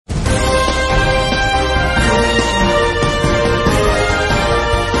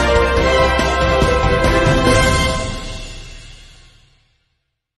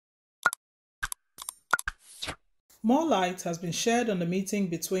More light has been shed on the meeting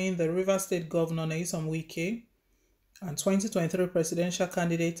between the Rivers State Governor Nyesom Wike and 2023 presidential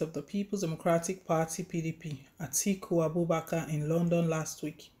candidate of the People's Democratic Party (PDP), Atiku Abubakar, in London last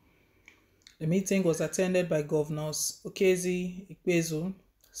week. The meeting was attended by Governors Okezi Ikpezu,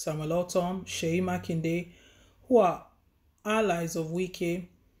 Samuel Ortom, Seyi Makinde, who are allies of Wike,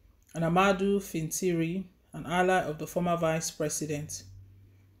 and Amadu Fintiri, an ally of the former vice president.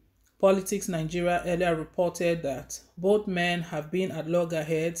 Politics Nigeria earlier reported that both men have been at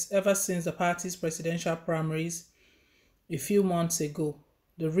loggerheads ever since the party's presidential primaries a few months ago.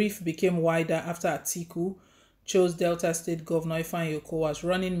 The rift became wider after Atiku chose Delta State Governor Ifeanyi Okowa as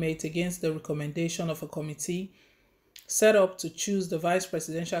running mate against the recommendation of a committee set up to choose the vice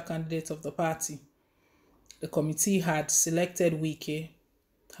presidential candidate of the party. The committee had selected Wike.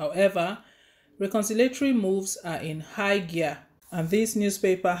 However, reconciliatory moves are in high gear, and this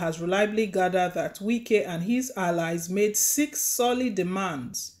newspaper has reliably gathered that Wike and his allies made 6 solid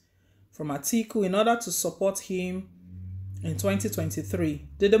demands from Atiku in order to support him in 2023.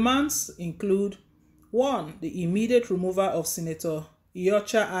 The demands include: 1. The immediate removal of Senator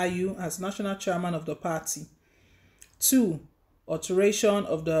Iyorchia Ayu as national chairman of the party. 2. Alteration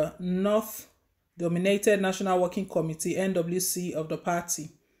of the North-dominated National Working Committee (NWC) of the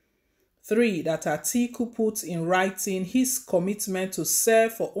party. 3. That Atiku puts in writing his commitment to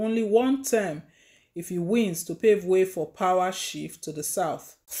serve for only 1 term if he wins, to pave way for power shift to the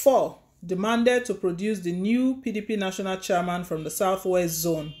south. 4. Demanded to produce the new PDP national chairman from the Southwest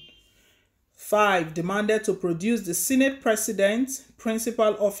Zone. 5. Demanded to produce the Senate President,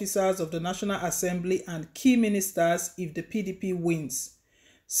 principal officers of the National Assembly, and key ministers if the PDP wins.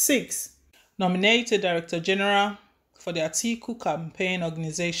 6. Nominate a Director General for the Atiku campaign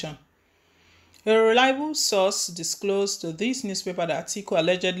organization. A reliable source disclosed to this newspaper that Atiku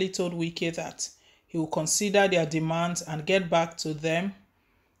allegedly told Wike that he will consider their demands and get back to them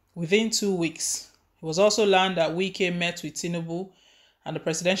within 2 weeks. It was also learned that Wike met with Tinubu and the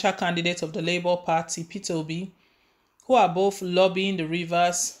presidential candidate of the Labour Party, Peter Obi, who are both lobbying the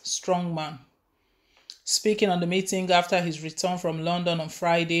Rivers strongman. Speaking on the meeting after his return from London on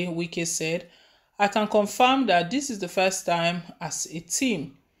Friday, Wike said, "I can confirm that this is the first time as a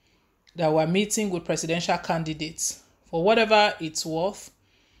team that we're meeting with presidential candidates. For whatever it's worth,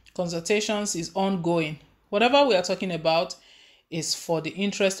 consultations is ongoing. Whatever we are talking about is for the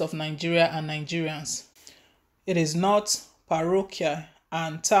interest of Nigeria and Nigerians. It is not parochial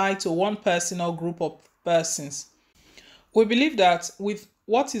and tied to one person or group of persons. We believe that with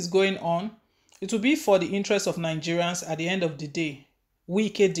what is going on, it will be for the interest of Nigerians at the end of the day."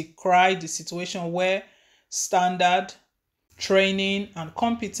 Wike decried the situation where standard, training, and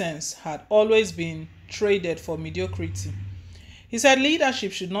competence had always been traded for mediocrity. He said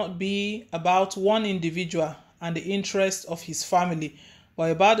leadership should not be about one individual and the interest of his family,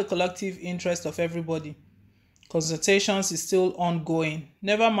 but about the collective interest of everybody. Consultations is still ongoing.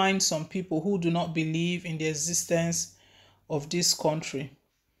 Never mind some people who do not believe in the existence of this country.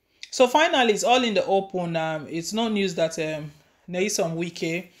 So finally, it's all in the open. It's no news that Nyesom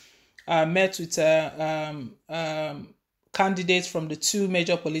Wike met with candidates from the 2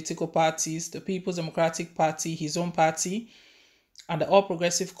 major political parties, the People's Democratic Party, his own party, and the All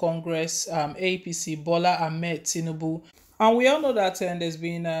Progressive Congress, APC, Bola Ahmed Tinubu. And we all know that there's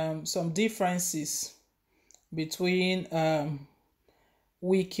been some differences between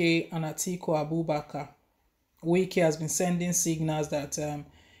Wike and Atiku Abubakar. Wike has been sending signals that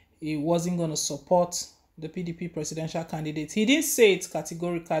he wasn't going to support the PDP presidential candidate. He didn't say it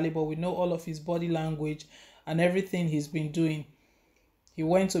categorically, but we know all of his body language and everything he's been doing. He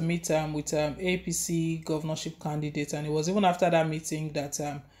went to meet with APC governorship candidate, and it was even after that meeting that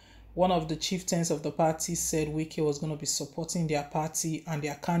one of the chieftains of the party said Wike was going to be supporting their party and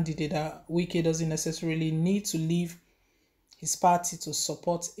their candidate, that Wike doesn't necessarily need to leave his party to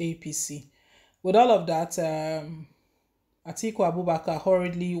support APC. With all of that, Atiku Abubakar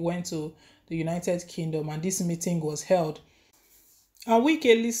hurriedly went to the United Kingdom, and this meeting was held. And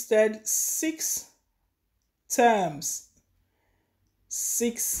Wike listed 6 terms,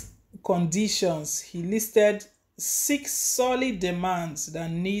 6 conditions. He listed 6 solid demands that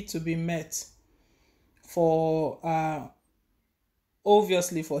need to be met for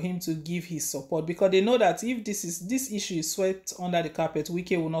obviously for him to give his support, because they know that if this issue is swept under the carpet,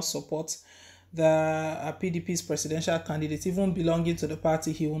 Wike will not support the PDP's presidential candidate. Even belonging to the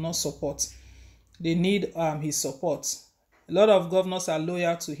party, he will not support. They need his support. A lot of governors are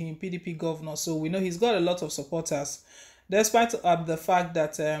loyal to him, PDP governors, so we know he's got a lot of supporters, despite the fact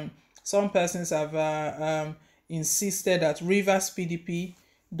that some persons have insisted that Rivers PDP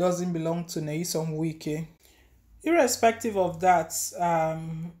doesn't belong to Nyesom Wike. Irrespective of that,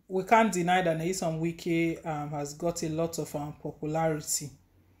 we can't deny that Nyesom Wike has got a lot of popularity.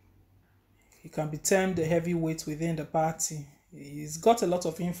 He can be termed a heavyweight within the party. He's got a lot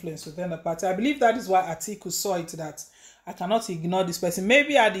of influence within the party. I believe that is why Atiku saw it, that I cannot ignore this person.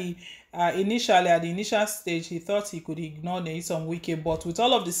 Maybe at the initial stage, he thought he could ignore Nyesom Wike, but with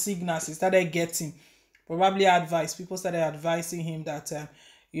all of the signals he started getting, probably advice, people started advising him that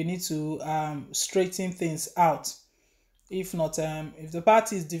you need to straighten things out. If not, if the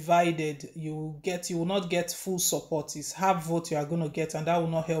party is divided, you will not get full support. It's half vote you are going to get, and that will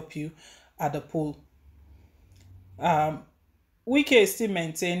not help you at the poll. Wike is still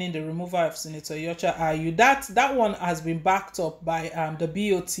maintaining the removal of Senator Iyorchia Ayu. That one has been backed up by the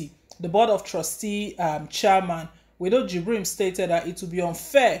BOT, the Board of Trustee chairman. Widow Jibrim stated that it would be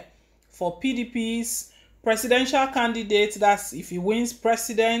unfair for PDP's presidential candidate, that's if he wins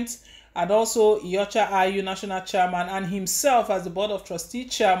president, and also Iyorchia Ayu, national chairman, and himself as the Board of Trustee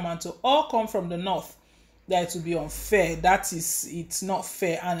chairman, to all come from the north, that it would be unfair. It's not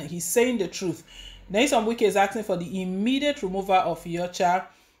fair, and he's saying the truth. Nyesom Wike is asking for the immediate removal of Iyorchia,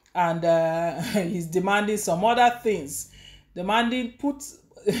 and he's demanding some other things. He's putting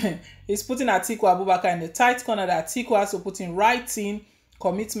Atiku Abubakar in the tight corner that Atiku has to put in writing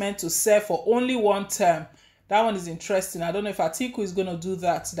commitment to serve for only one term. That one is interesting. I don't know if Atiku is going to do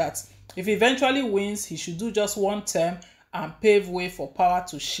that. That if he eventually wins, he should do just one term and pave way for power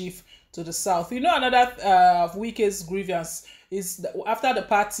to shift to the south. You know, another of Wike's grievance is that after the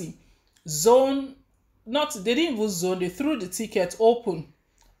party they didn't even zone, they threw the ticket open.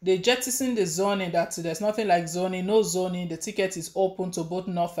 They jettisoned the zoning, that there's nothing like zoning, no zoning, the ticket is open to both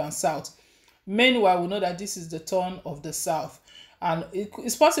north and south. Meanwhile, we know that this is the turn of the south. And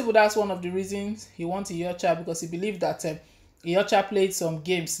it's possible that's one of the reasons he wants Iyorchia, because he believed that Iyorchia played some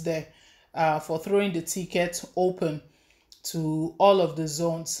games there for throwing the ticket open to all of the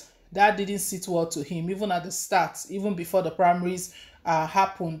zones. That didn't sit well to him, even at the start, even before the primaries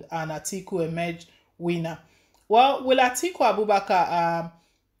happened and Atiku emerged winner. Well, will Atiku Abubakar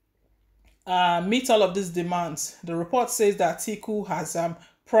meet all of these demands? The report says that Atiku has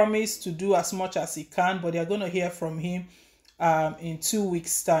promised to do as much as he can, but they're going to hear from him in 2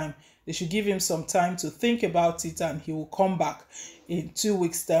 weeks' time. They should give him some time to think about it, and he will come back in 2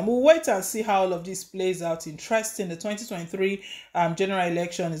 weeks' time. We'll wait and see how all of this plays out. Interesting. The 2023 general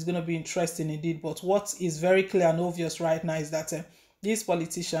election is going to be interesting indeed. But what is very clear and obvious right now is that these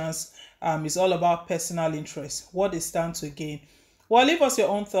politicians is all about personal interest, what they stand to gain. Well, leave us your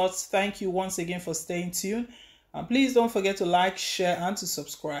own thoughts. Thank you once again for staying tuned. And please don't forget to like, share, and to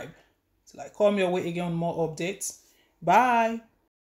subscribe. So, come your way again on more updates. Bye.